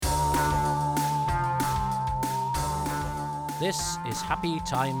This is Happy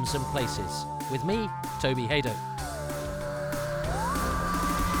Times and Places, with me, Toby Haydock.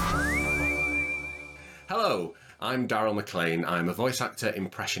 Hello, I'm Daryl McLean. I'm a voice actor,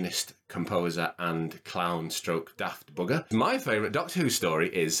 impressionist, composer, and clown-stroke daft bugger. My favourite Doctor Who story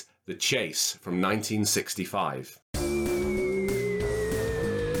is The Chase from 1965.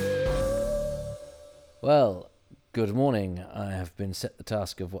 Well, good morning. I have been set the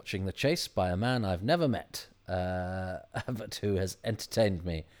task of watching The Chase by a man I've never met, but who has entertained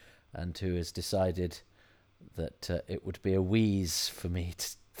me and who has decided that it would be a wheeze for me to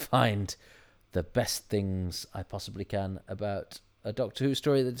find the best things I possibly can about a Doctor Who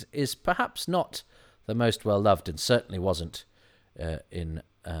story that is perhaps not the most well-loved, and certainly wasn't in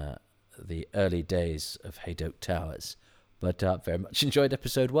the early days of Haydock Towers. But very much enjoyed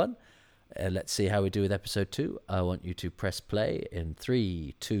episode 1. Let's see how we do with episode 2. I want you to press play in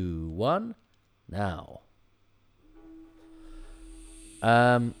 3, 2, 1, now.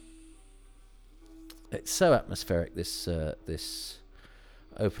 It's so atmospheric, this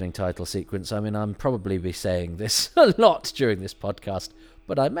opening title sequence. I mean, I'm probably be saying this a lot during this podcast,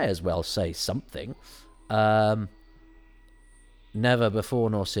 but I may as well say something. Never before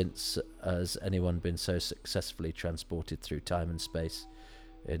nor since has anyone been so successfully transported through time and space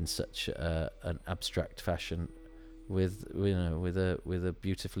in such an abstract fashion, with a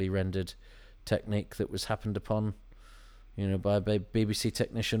beautifully rendered technique that was happened upon, by a BBC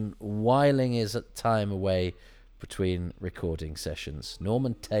technician whiling his time away between recording sessions.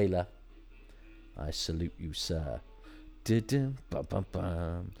 Norman Taylor, I salute you, sir. I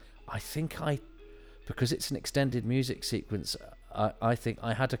think because it's an extended music sequence, I think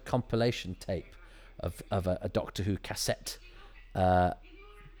I had a compilation tape of a Doctor Who cassette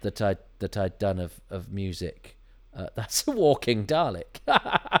that I'd done of music. That's a walking Dalek.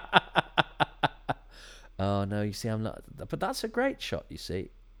 Oh no, you see, I'm not. But that's a great shot. You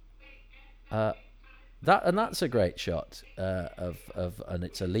see, that's a great shot and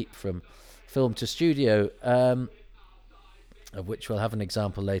it's a leap from film to studio, of which we'll have an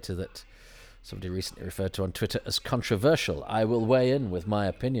example later that somebody recently referred to on Twitter as controversial. I will weigh in with my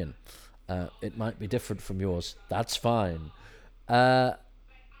opinion. It might be different from yours. That's fine. I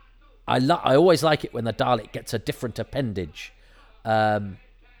always like it when the Dalek gets a different appendage.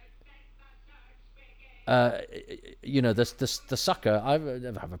 The sucker. I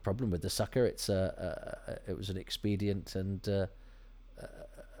never have a problem with the sucker. It was an expedient and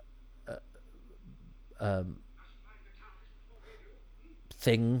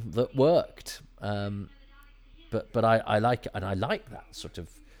thing that worked. But I like it, and I like that sort of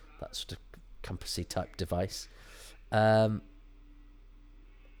compassy type device.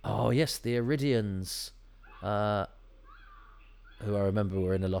 Oh yes, the Iridians, who I remember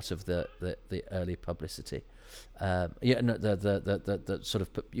were in a lot of the early publicity. The sort of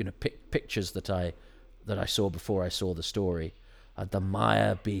pictures that I saw before I saw the story. The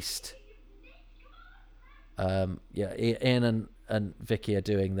Maya Beast. Ian and Vicky are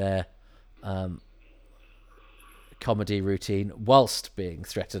doing their comedy routine whilst being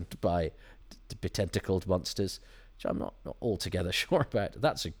threatened by tentacled monsters, which I'm not altogether sure about.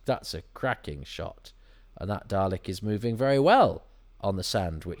 That's a cracking shot, and that Dalek is moving very well on the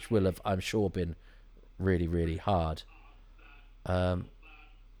sand, which will have, I'm sure, been really, really hard.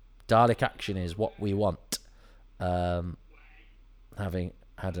 Dalek action is what we want. Having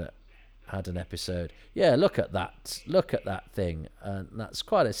had an episode, look at that thing, and that's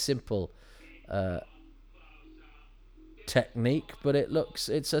quite a simple technique, but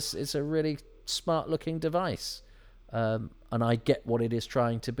it's a really smart looking device. And I get what it is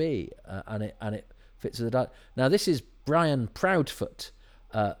trying to be, and it fits with the Dalek. Now this is Brian Proudfoot,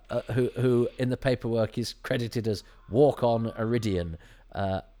 who in the paperwork is credited as Walk On Iridian.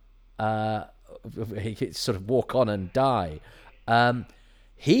 He sort of walk on and die.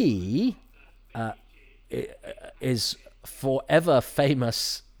 He is forever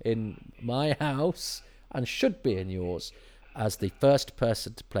famous in my house, and should be in yours, as the first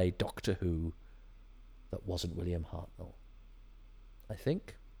person to play Doctor Who that wasn't William Hartnell, I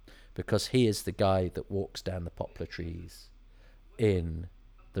think, because he is the guy that walks down the poplar trees in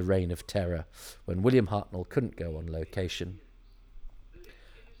The Reign of Terror when William Hartnell couldn't go on location,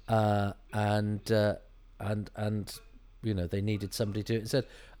 and they needed somebody to do it instead.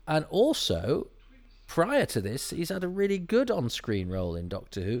 And also, prior to this, he's had a really good on-screen role in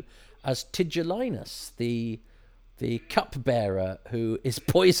Doctor Who as Tigellinus, the cupbearer who is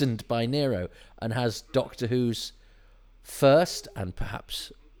poisoned by Nero and has Doctor Who's first and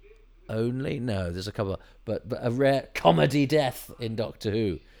perhaps only, there's a couple, but a rare comedy death in Doctor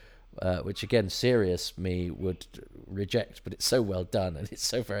Who, which again, serious me would reject, but it's so well done and it's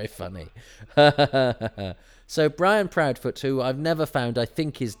so very funny. So Brian Proudfoot, who I've never found, I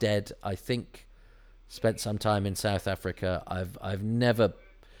think is dead. I think spent some time in South Africa. I've never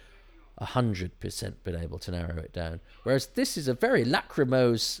 100% been able to narrow it down. Whereas this is a very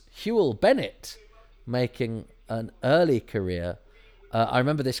lachrymose Hewell Bennett making an early career. I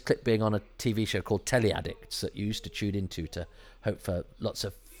remember this clip being on a TV show called Teleaddicts that you used to tune into to hope for lots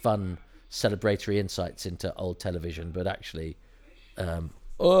of fun celebratory insights into old television, but actually,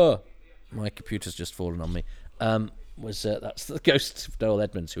 my computer's just fallen on me. That's the ghost of Noel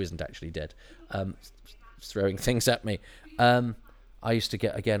Edmonds, who isn't actually dead, throwing things at me. I used to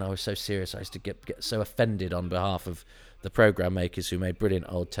get, again, I was so serious, I used to get so offended on behalf of the programme makers who made brilliant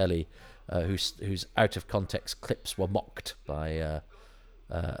old telly, whose out of context clips were mocked by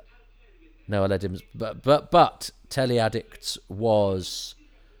Noel Edmonds. But Teleaddicts was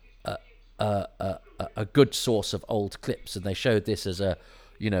a good source of old clips, and they showed this as a,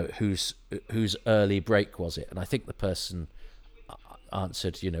 whose early break was it? And I think the person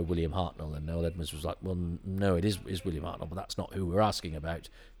answered, William Hartnell, and Noel Edmonds was like, well, no, it is William Hartnell, but that's not who we're asking about,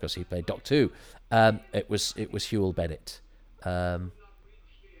 because he played Doctor Who. It was Hewell Bennett. So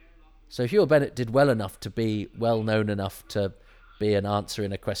Hewell Bennett did well enough to be well known enough to be an answer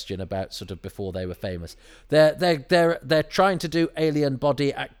in a question about sort of before they were famous. They're trying to do alien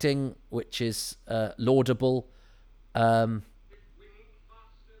body acting, which is laudable. And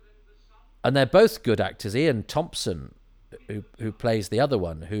they're both good actors. Ian Thompson, who plays the other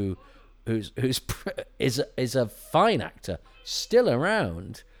one, who's is a fine actor, still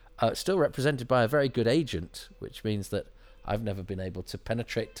around, still represented by a very good agent, which means that I've never been able to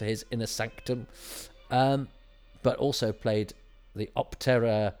penetrate to his inner sanctum, but also played the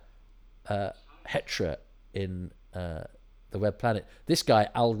Optera Hetra in The Web Planet. This guy,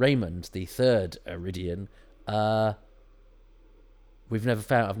 Al Raymond, the third Iridian, I've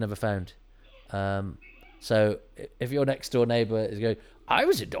never found. So if your next door neighbour is going, I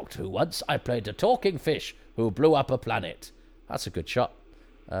was in Doctor Who once, I played a talking fish who blew up a planet, that's a good shot.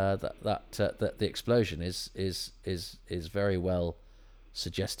 That the explosion is very well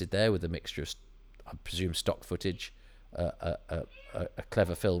suggested there, with a mixture of, I presume, stock footage, a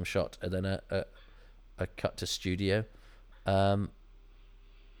clever film shot, and then a cut to studio. That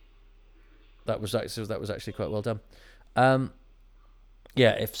was actually quite well done.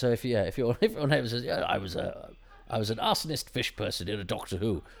 If your neighbour says, yeah, I was an arsonist fish person in a Doctor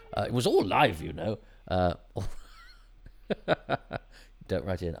Who, it was all live, Don't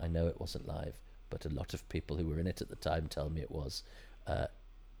write in, I know it wasn't live, but a lot of people who were in it at the time tell me it was.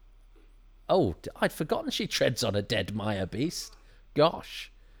 I'd forgotten she treads on a dead Maya beast.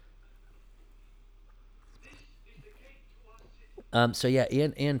 Gosh.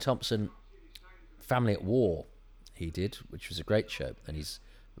 Ian Thompson, Family at War, he did, which was a great show, and he's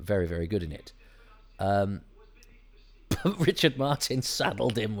very, very good in it. Richard Martin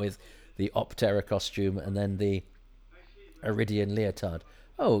saddled him with the Optera costume and then the Iridian leotard.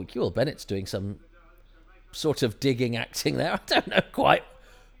 Oh, Hewell Bennett's doing some sort of digging acting there. I don't know quite.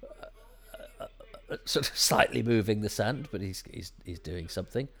 Sort of slightly moving the sand, but he's doing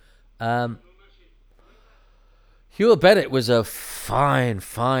something. Hewell Bennett was a fine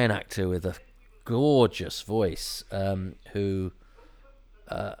actor with a gorgeous voice, who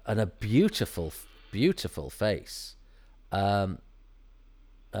and a beautiful face. He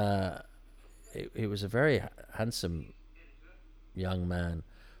was a very handsome young man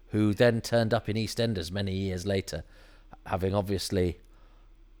who then turned up in EastEnders many years later, having obviously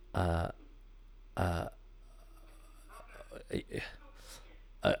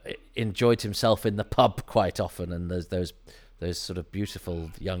enjoyed himself in the pub quite often, and those sort of beautiful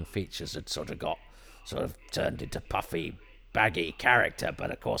young features had sort of turned into puffy, baggy character.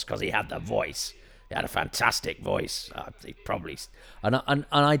 But of course, because he had the voice, he had a fantastic voice. He probably, and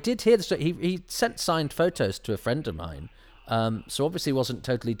I did hear this. He sent signed photos to a friend of mine, so obviously wasn't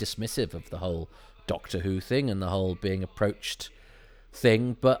totally dismissive of the whole Doctor Who thing and the whole being approached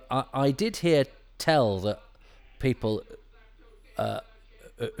thing. But I did hear tell that people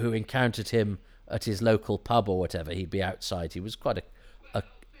who encountered him at his local pub or whatever, he'd be outside. He was quite a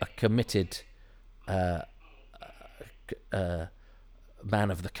committed man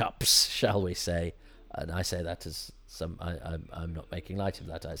of the cups, shall we say? And I say that as I'm not making light of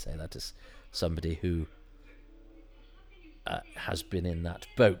that. I say that as somebody who has been in that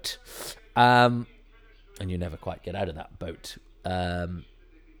boat, and you never quite get out of that boat.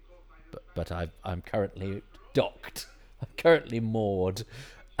 But I'm currently docked. I'm currently moored.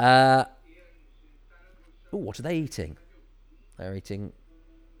 What are they eating? They're eating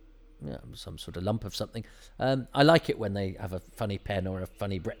some sort of lump of something. I like it when they have a funny pen or a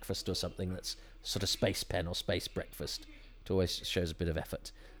funny breakfast or something that's sort of space pen or space breakfast. It always shows a bit of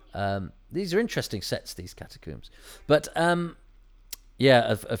effort. These are interesting sets, these catacombs. But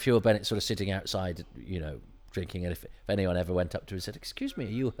yeah, of Hugh Bennett sort of sitting outside, drinking. And if anyone ever went up to him and said, "Excuse me, are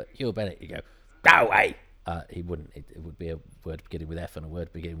you Hugh Bennett?" You go, "Go away." He wouldn't. It would be a word beginning with F and a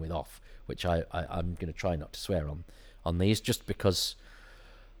word beginning with off, which I'm going to try not to swear on these, just because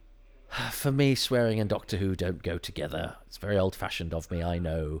for me, swearing and Doctor Who don't go together. It's very old-fashioned of me, I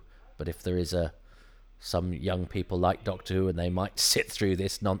know, but if there is some young people like Doctor Who and they might sit through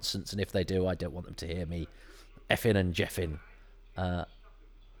this nonsense, and if they do, I don't want them to hear me effing and jeffing.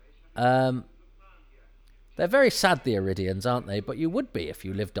 They're very sad, the Iridians, aren't they? But you would be if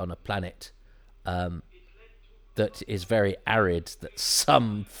you lived on a planet that is very arid, that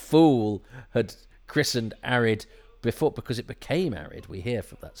some fool had christened arid before, because it became arid. We hear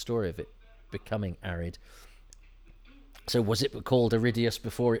from that story of it becoming arid. So was it called Iridius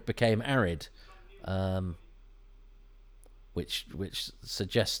before it became arid? Which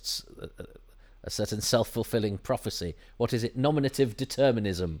suggests a certain self-fulfilling prophecy. What is it? Nominative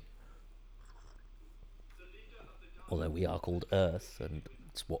determinism. Although we are called Earth, and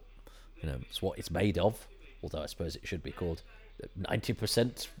it's what it's made of. Although I suppose it should be called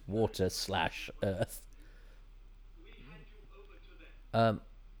 90% water / Earth. Yeah,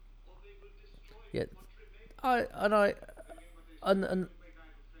 and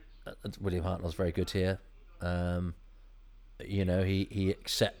William Hartnell's very good here. He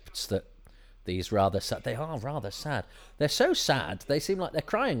accepts that these they are rather sad. They're so sad they seem like they're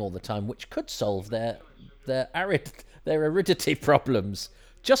crying all the time, which could solve their aridity problems.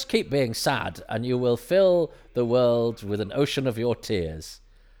 Just keep being sad, and you will fill the world with an ocean of your tears.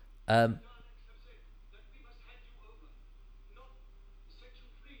 They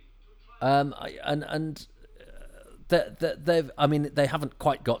haven't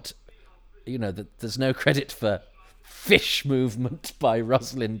quite got, there's no credit for fish movement by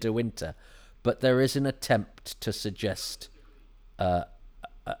Rosalind de Winter, but there is an attempt to suggest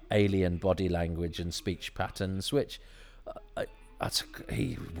alien body language and speech patterns, which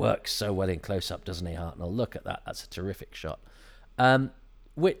he works so well in close-up, doesn't he, Hartnell? Look at that. That's a terrific shot.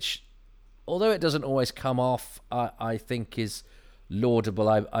 Which, although it doesn't always come off, I think is laudable.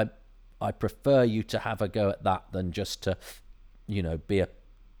 I prefer you to have a go at that than just to, be a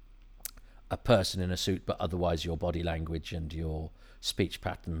person in a suit, but otherwise your body language and your speech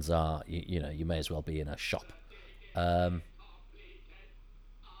patterns are, you may as well be in a shop.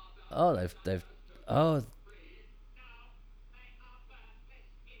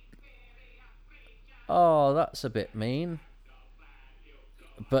 Oh, that's a bit mean.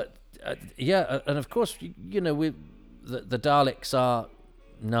 But and of course, the Daleks are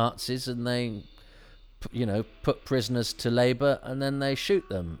Nazis, and they, put prisoners to labour, and then they shoot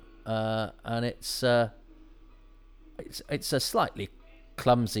them, and it's a slightly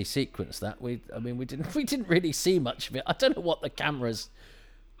clumsy sequence that we didn't really see much of it. I don't know what the camera's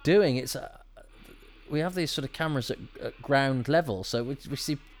doing. We have these sort of cameras at ground level, so we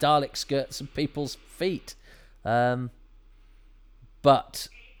see Dalek skirts and people's feet. But the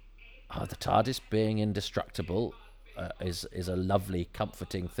TARDIS being indestructible is a lovely,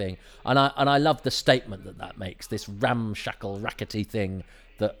 comforting thing, and I love the statement that makes, this ramshackle, rackety thing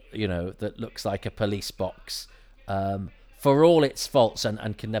that that looks like a police box. For all its faults,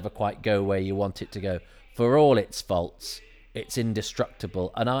 and can never quite go where you want it to go. For all its faults, it's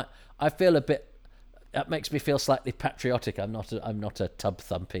indestructible, and I feel a bit. That makes me feel slightly patriotic. I'm not a tub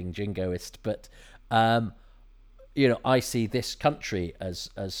thumping jingoist, but I see this country as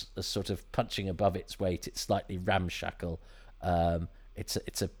sort of punching above its weight. It's slightly ramshackle.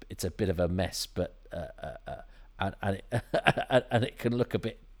 It's a bit of a mess, but and it can look a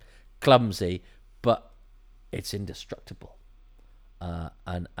bit clumsy, but it's indestructible.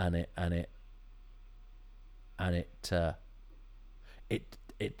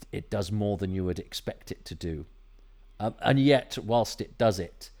 It does more than you would expect it to do, and yet whilst it does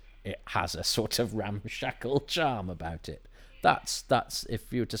it has a sort of ramshackle charm about it. That's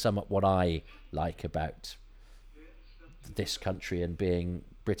if you were to sum up what I like about this country and being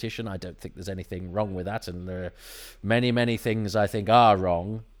British, and I don't think there's anything wrong with that, and there are many things I think are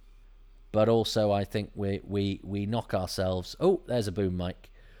wrong, but also I think we knock ourselves. Oh, there's a boom mic.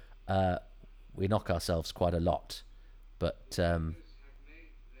 We knock ourselves quite a lot, but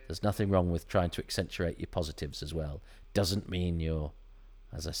there's nothing wrong with trying to accentuate your positives as well. Doesn't mean you're,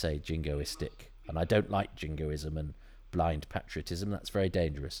 as I say, jingoistic. And I don't like jingoism and blind patriotism. That's very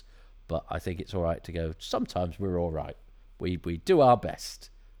dangerous. But I think it's all right to go, sometimes we're all right. We do our best.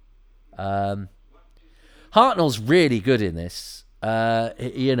 Hartnell's really good in this.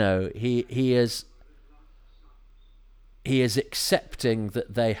 You know, he is accepting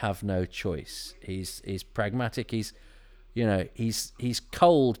that they have no choice. He's pragmatic. He's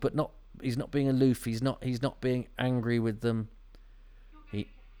cold, but he's not being aloof. He's not being angry with them.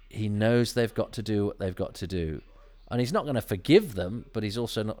 He knows they've got to do what they've got to do, and he's not going to forgive them, but he's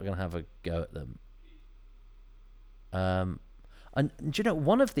also not going to have a go at them. And do you know,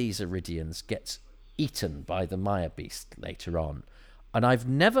 one of these Iridians gets eaten by the Maya beast later on, and I've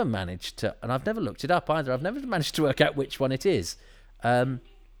never managed to, and I've never looked it up either. I've never managed to work out which one it is. I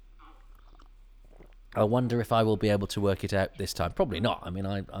wonder if I will be able to work it out this time. Probably not. I mean,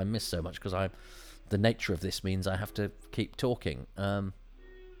 I miss so much because the nature of this means I have to keep talking.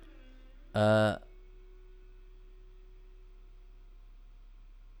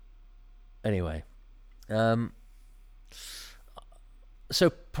 Anyway, so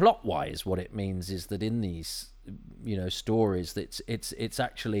plot-wise, what it means is that in these, stories, it's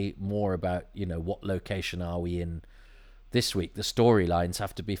actually more about, what location are we in this week. The storylines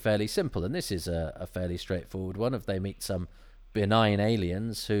have to be fairly simple, and this is a fairly straightforward one. If they meet some benign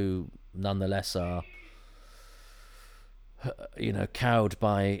aliens who nonetheless are, cowed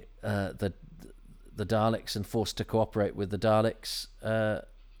by the Daleks and forced to cooperate with the Daleks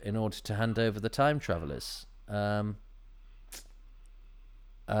in order to hand over the time travelers. And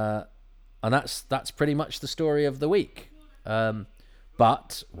that's pretty much the story of the week.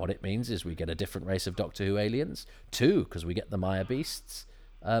 But what it means is we get a different race of Doctor Who aliens, too, because we get the Maya beasts.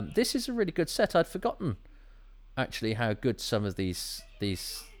 This is a really good set. I'd forgotten, actually, how good some of these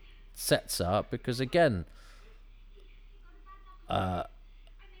sets are, because, again, they're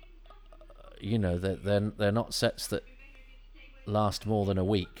not sets that last more than a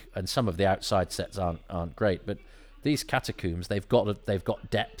week, and some of the outside sets aren't great, but these catacombs, they've got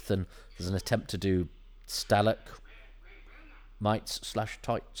depth, and there's an attempt to do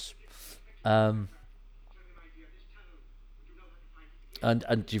stalagmites/tights, and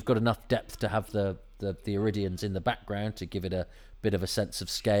you've got enough depth to have the Iridians in the background to give it a bit of a sense of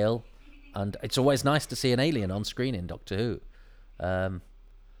scale. And it's always nice to see an alien on screen in Doctor Who. Although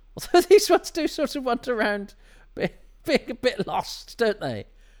these ones do sort of wander around being a bit lost, don't they?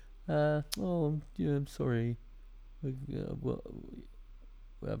 I'm sorry.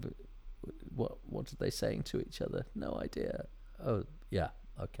 What are they saying to each other? No idea. Oh, yeah,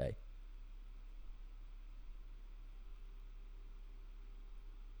 okay.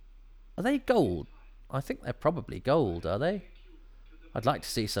 Are they gold? I think they're probably gold, are they? I'd like to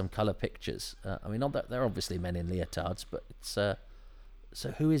see some colour pictures. I mean, not that they're obviously men in leotards, but it's... so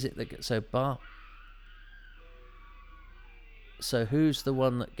who is it that gets... So who's the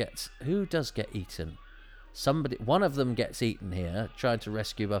one that gets... Who does get eaten? One of them gets eaten here, trying to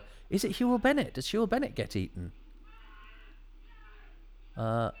rescue Bob. Is it Hewell Bennett? Does Hewell Bennett get eaten?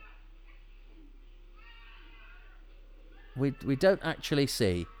 We don't actually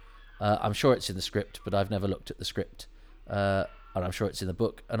see. I'm sure it's in the script, but I've never looked at the script. And I'm sure it's in the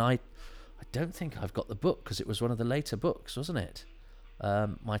book. And I don't think I've got the book, because it was one of the later books, wasn't it?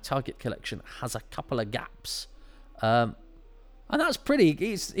 My Target collection has a couple of gaps. And that's pretty...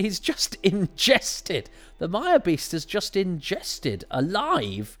 He's just ingested. The Maya Beast has just ingested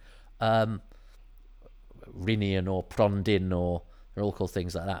alive Rinian or Prondin, or... They're all called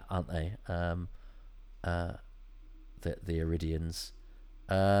things like that, aren't they? The Iridians.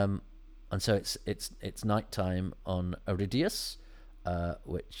 And so it's nighttime on Iridius,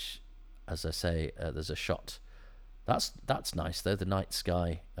 which, as I say, there's a shot. That's nice, though, the night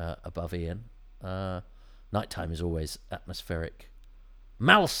sky above Ian. Nighttime is always atmospheric.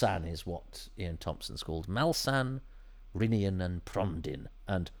 Malsan is what Ian Thompson's called. Malsan, Rinian and Prondin,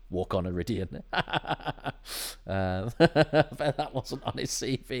 and Walk on Iridian. I bet that wasn't on his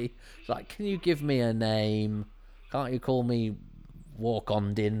CV. It's like, can you give me a name? Can't you call me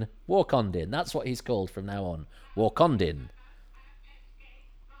Walkondin? Walkondin, that's what he's called from now on. Walkondin.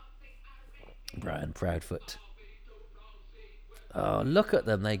 Brian Proudfoot. Oh, look at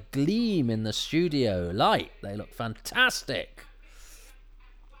them. They gleam in the studio light. They look fantastic.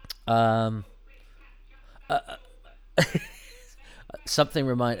 Something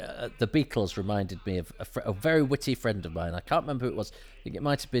the Beatles reminded me of a very witty friend of mine. I can't remember who it was. I think it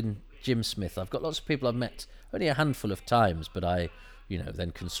might have been Jim Smith. I've got lots of people I've met only a handful of times, but I,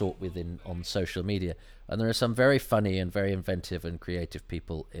 then consort with on social media. And there are some very funny and very inventive and creative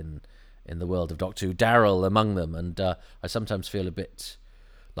people in the world of Doctor Who, Daryl among them, and I sometimes feel a bit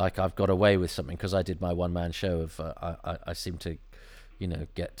like I've got away with something because I did my one-man show of I seem to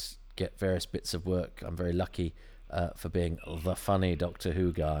get various bits of work. I'm very lucky for being the funny Doctor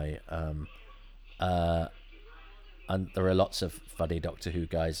Who guy. And there are lots of funny Doctor Who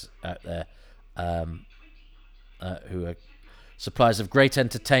guys out there who are suppliers of great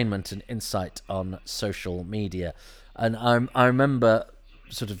entertainment and insight on social media. And I remember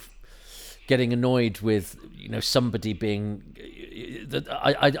sort of getting annoyed with somebody being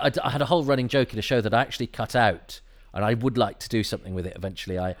I had a whole running joke in a show that I actually cut out, and I would like to do something with it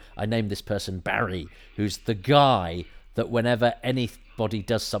eventually. I named this person Barry, who's the guy that whenever anybody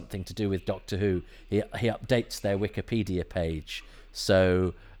does something to do with Doctor Who, he updates their Wikipedia page.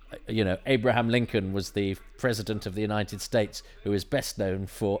 So Abraham Lincoln was the president of the United States who is best known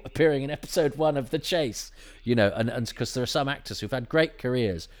for appearing in episode 1 of The Chase, and because there are some actors who've had great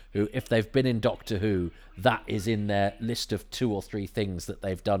careers who, if they've been in Doctor Who, that is in their list of 2 or 3 things that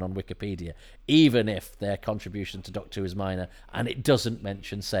they've done on Wikipedia, even if their contribution to Doctor Who is minor, and it doesn't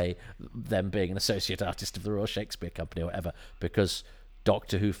mention, say, them being an associate artist of the Royal Shakespeare Company or whatever, because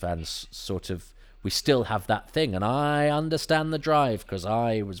Doctor Who fans we still have that thing, and I understand the drive, because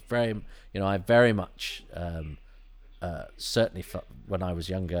I was I very much, certainly when I was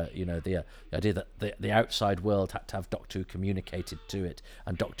younger, the idea that the outside world had to have Doctor Who communicated to it,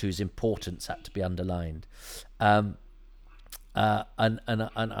 and Doctor Who's importance had to be underlined. And I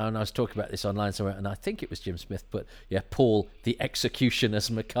was talking about this online somewhere, and I think it was Jim Smith, but yeah, Paul the Executioner's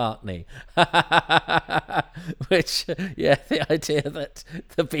McCartney, which the idea that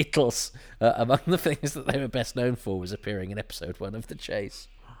the Beatles, among the things that they were best known for, was appearing in episode 1 of The Chase.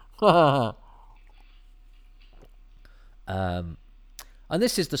 And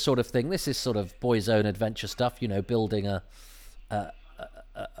this is the sort of thing. This is sort of boys' own adventure stuff. Building a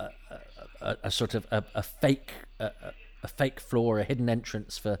sort of a fake floor, a hidden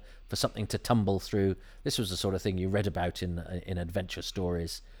entrance for something to tumble through. This was the sort of thing you read about in adventure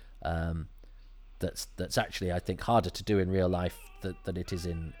stories. That's actually, I think, harder to do in real life than it is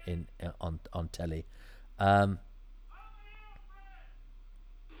on telly.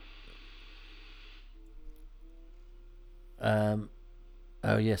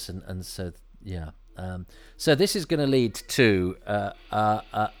 Oh yes, and so yeah. So this is going to lead to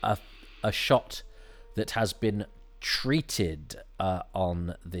a shot that has been treated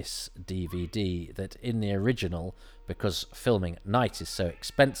on this DVD, that in the original, because filming at night is so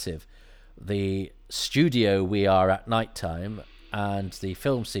expensive, the studio we are at nighttime and the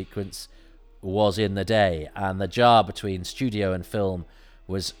film sequence was in the day, and the jar between studio and film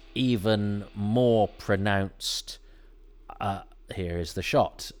was even more pronounced. Here is the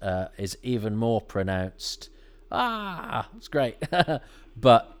shot, is even more pronounced. It's great.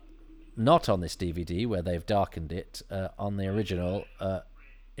 But not on this DVD, where they've darkened it. On the original,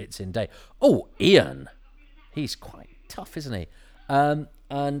 it's in day. Oh, Ian, he's quite tough, isn't he?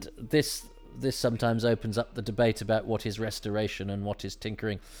 And this sometimes opens up the debate about what is restoration and what is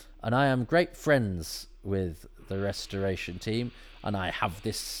tinkering. And I am great friends with the restoration team, and I have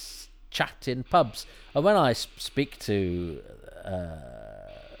this chat in pubs. And when I speak to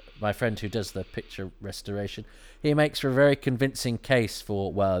my friend who does the picture restoration, he makes for a very convincing case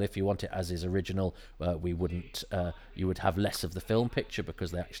for, well, if you want it as is original, we wouldn't. You would have less of the film picture,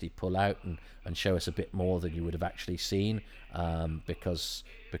 because they actually pull out and show us a bit more than you would have actually seen, because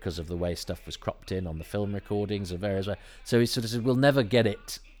of the way stuff was cropped in on the film recordings of various ways. So he sort of said, we'll never get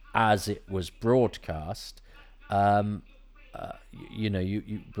it as it was broadcast. But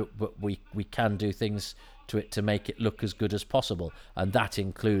we can do things to it to make it look as good as possible, and that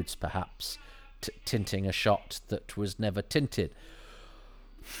includes perhaps tinting a shot that was never tinted.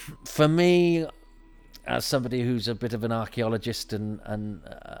 For me, as somebody who's a bit of an archaeologist, I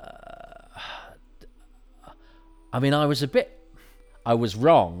mean, I was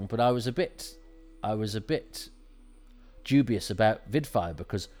wrong, but I was a bit dubious about Vidfire,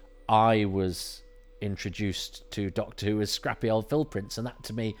 because I was introduced to Doctor Who as scrappy old Phil prints, and that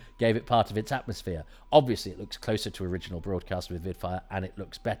to me gave it part of its atmosphere. Obviously it looks closer to original broadcast with Vidfire, and it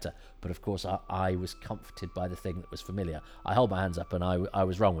looks better, but of course I was comforted by the thing that was familiar. I hold my hands up, and I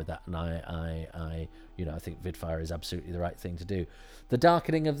was wrong with that, and I think Vidfire is absolutely the right thing to do. The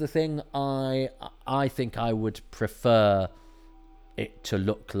darkening of the thing, I think I would prefer it to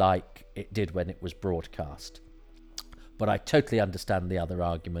look like it did when it was broadcast, but I totally understand the other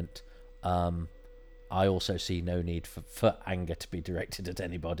argument. I also see no need for anger to be directed at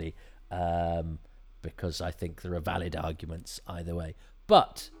anybody, because I think there are valid arguments either way.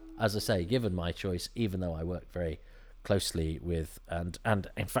 But, as I say, given my choice, even though I work very closely with, and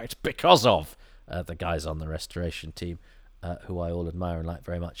in fact because of, the guys on the restoration team, who I all admire and like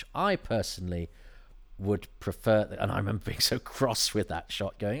very much, I personally would prefer, and I remember being so cross with that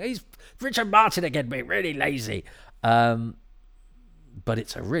shot, going, he's Richard Martin again, being really lazy. But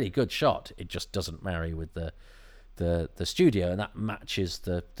it's a really good shot. It just doesn't marry with the studio, and that matches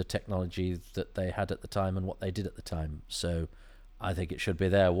the technology that they had at the time and what they did at the time. So I think it should be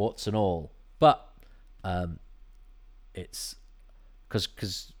there, warts and all. But it's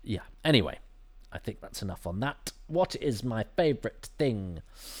because yeah. Anyway, I think that's enough on that. What is my favourite thing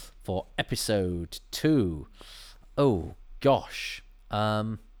for episode 2? Oh gosh,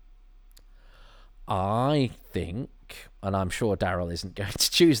 I think, and I'm sure Daryl isn't going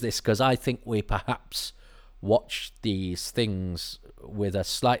to choose this, because I think we perhaps watch these things with a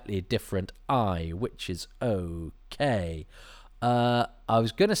slightly different eye, which is okay. I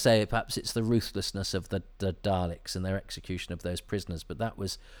was going to say perhaps it's the ruthlessness of the Daleks and their execution of those prisoners, but that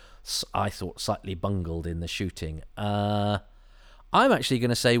was, I thought, slightly bungled in the shooting. I'm actually going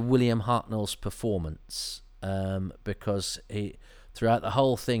to say William Hartnell's performance, because throughout the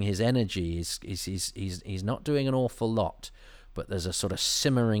whole thing, his energy he's not doing an awful lot, but there's a sort of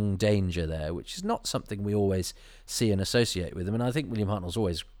simmering danger there, which is not something we always see and associate with him. And I think William Hartnell's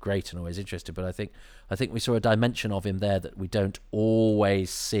always great and always interested, but I think we saw a dimension of him there that we don't always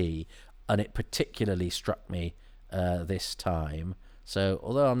see, and it particularly struck me this time. So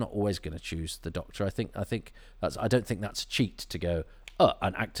although I'm not always going to choose the Doctor, I don't think that's a cheat to go,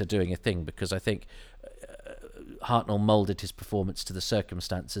 an actor doing a thing, because I think Hartnell moulded his performance to the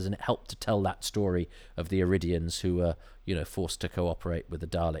circumstances, and it helped to tell that story of the Iridians who were, forced to cooperate with the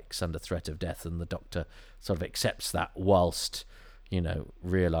Daleks under threat of death, and the Doctor sort of accepts that whilst,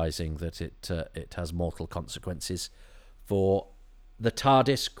 realising that it has mortal consequences for the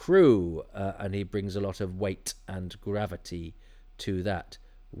TARDIS crew, and he brings a lot of weight and gravity to that.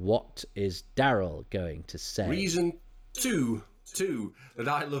 What is Daryl going to say? Reason two that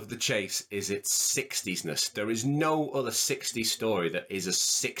I love The Chase is its 60s-ness. There is no other 60s story that is as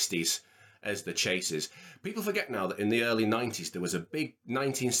 60s as The Chase is. People forget now that in the early 90s there was a big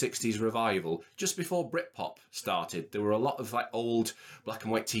 1960s revival just before Britpop started. There were a lot of old black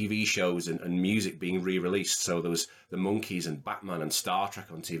and white TV shows and music being re-released. So there was the Monkees and Batman and Star Trek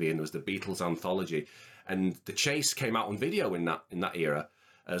on TV, and there was the Beatles anthology. And The Chase came out on video in that era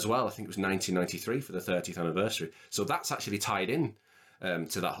as well. I think it was 1993 for the 30th anniversary. So that's actually tied in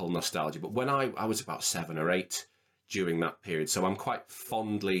to that whole nostalgia. But when I was about 7 or 8 during that period, so I'm quite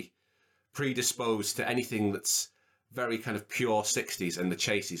fondly predisposed to anything that's very kind of pure 60s, and The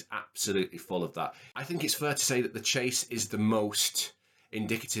Chase is absolutely full of that. I think it's fair to say that The Chase is the most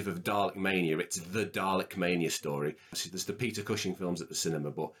indicative of Dalek mania. It's the Dalek mania story. There's the Peter Cushing films at the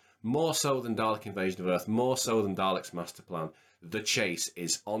cinema, but more so than Dalek Invasion of Earth, more so than Dalek's Master Plan, The Chase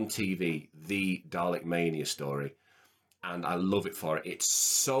is on TV the Dalek mania story, and I love it for it. It's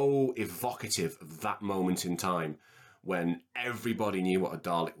so evocative of that moment in time when everybody knew what a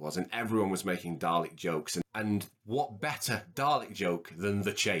Dalek was and everyone was making Dalek jokes. And what better Dalek joke than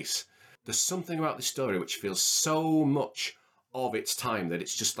The Chase? There's something about this story which feels so much of its time that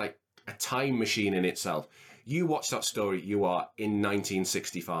it's just like a time machine in itself. You watch that story, you are in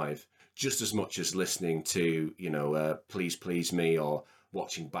 1965, just as much as listening to, Please Please Me or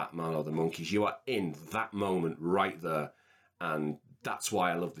watching Batman or the Monkees. You are in that moment right there, and that's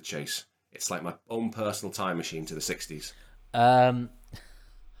why I love The Chase. It's like my own personal time machine to the 60s.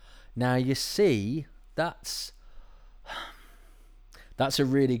 Now, you see, that's a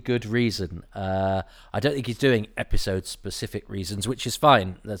really good reason. I don't think he's doing episode-specific reasons, which is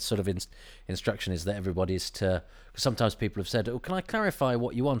fine. That sort of instruction is that everybody's to... Because sometimes people have said, can I clarify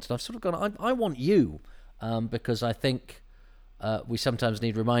what you want? And I've sort of gone, I want you, because I think we sometimes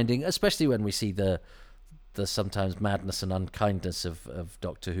need reminding, especially when we see the sometimes madness and unkindness of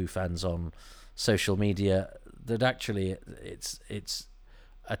Doctor Who fans on social media, that actually it's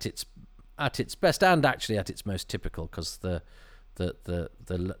at its best and actually at its most typical, because the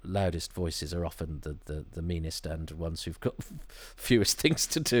loudest voices are often the meanest and ones who've got fewest things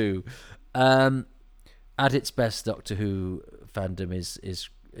to do. At its best, Doctor Who fandom is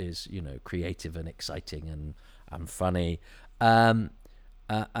creative and exciting and funny.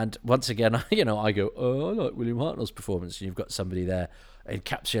 And once again, I go, I like William Hartnell's performance. And you've got somebody there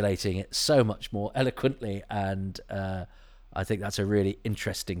encapsulating it so much more eloquently, and I think that's a really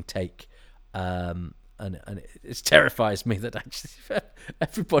interesting take. And it terrifies me that actually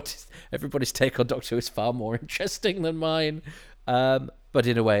everybody's take on Doctor Who is far more interesting than mine. But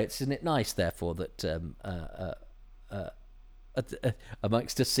in a way, isn't it nice, therefore, that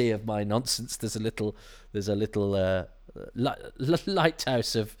amongst a sea of my nonsense, there's a little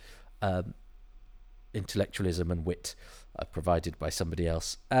lighthouse of intellectualism and wit provided by somebody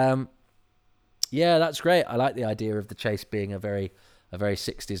else. Yeah, that's great. I like the idea of the chase being a very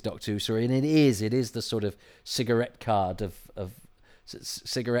 60s Doctor Who story, and it is the sort of cigarette card of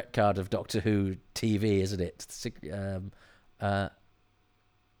Doctor Who TV, isn't it?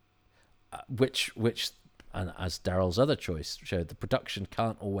 Which and as Daryl's other choice showed, the production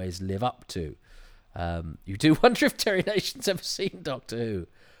can't always live up to. You do wonder if Terry Nation's ever seen Doctor Who,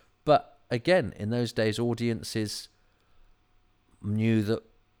 but again, in those days, audiences knew that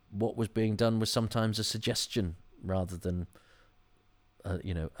what was being done was sometimes a suggestion rather than a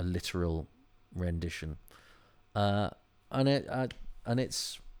literal rendition. I'm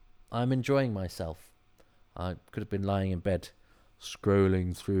enjoying myself. I could have been lying in bed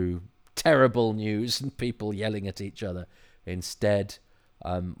scrolling through terrible news and people yelling at each other. Instead,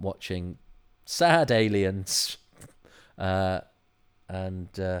 I'm watching sad aliens and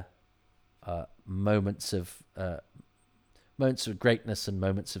moments of greatness and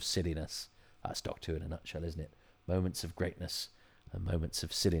moments of silliness. That's Doctor Who in a nutshell, isn't it? Moments of greatness and moments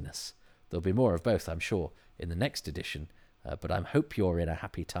of silliness. There'll be more of both, I'm sure, in the next edition, but I hope you're in a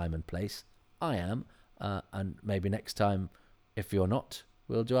happy time and place. I am, and maybe next time, if you're not,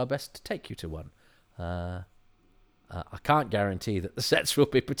 we'll do our best to take you to one. I can't guarantee that the sets will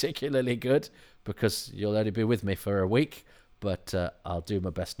be particularly good, because you'll only be with me for a week, but I'll do my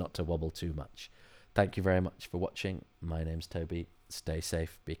best not to wobble too much. Thank you very much for watching. My name's Toby. Stay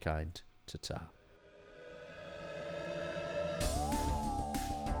safe, be kind. Ta-ta.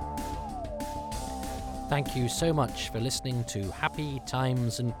 Thank you so much for listening to Happy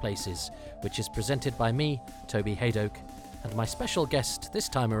Times and Places, which is presented by me, Toby Hadoke, and my special guest this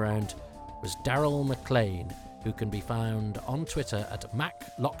time around was Daryl McLean, who can be found on Twitter at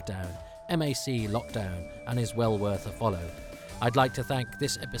MacLockdown, MAC Lockdown, and is well worth a follow. I'd like to thank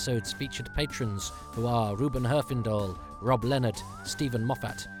this episode's featured patrons, who are Ruben Herfindahl, Rob Leonard, Stephen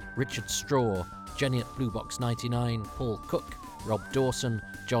Moffat, Richard Straw, Jenny at Bluebox99, Paul Cook, Rob Dawson,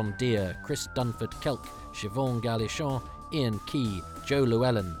 John Deere, Chris Dunford-Kelk, Siobhan Galichon, Ian Key, Joe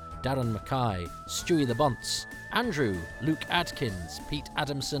Llewellyn, Darren Mackay, Stewie the Bunce, Andrew, Luke Adkins, Pete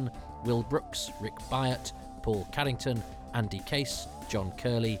Adamson, Will Brooks, Rick Byatt, Paul Carrington, Andy Case, John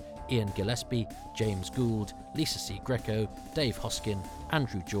Curley, Ian Gillespie, James Gould, Lisa C. Greco, Dave Hoskin,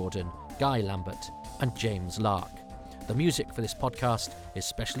 Andrew Jordan, Guy Lambert, and James Lark. The music for this podcast is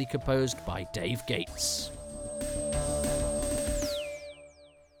specially composed by Dave Gates.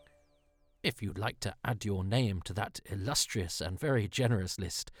 If you'd like to add your name to that illustrious and very generous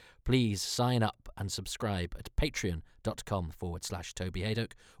list, please sign up and subscribe at patreon.com/Toby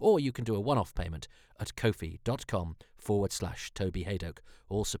Hadoke, or you can do a one-off payment at kofi.com/Toby Hadoke.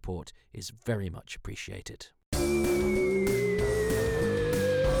 All support is very much appreciated.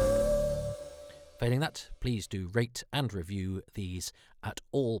 Failing that, please do rate and review these at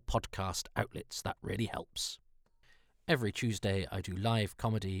all podcast outlets. That really helps. Every Tuesday I do live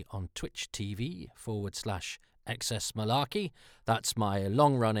comedy on Twitch TV/XS Malarkey. That's my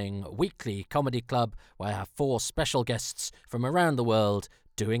long-running weekly comedy club where I have 4 special guests from around the world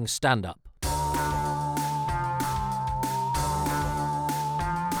doing stand-up.